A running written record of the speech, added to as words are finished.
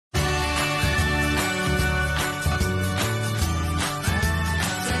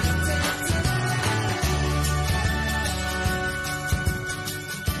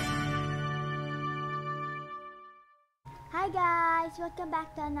guys, welcome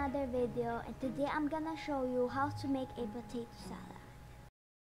back to another video, and today I'm gonna show you how to make a potato salad.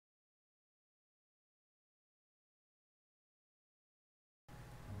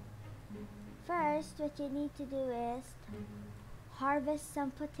 First, what you need to do is harvest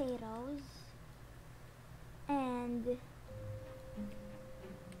some potatoes and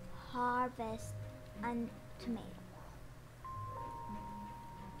harvest a tomato.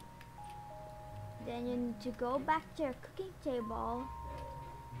 Then you need to go back to your cooking table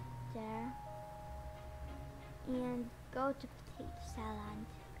there and go to potato salad,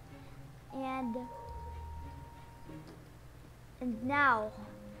 and now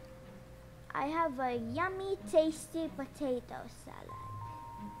I have a yummy tasty potato salad.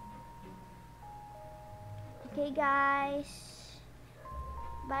 Okay guys,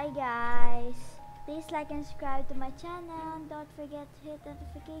 bye guys. Please like and subscribe to my channel, and don't forget to hit the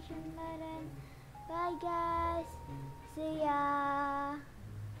notification button. Bye guys, see ya.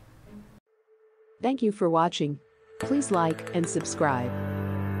 Thank you for watching. Please like and subscribe.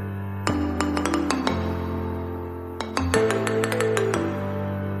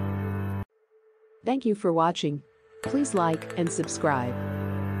 Thank you for watching. Please like and subscribe.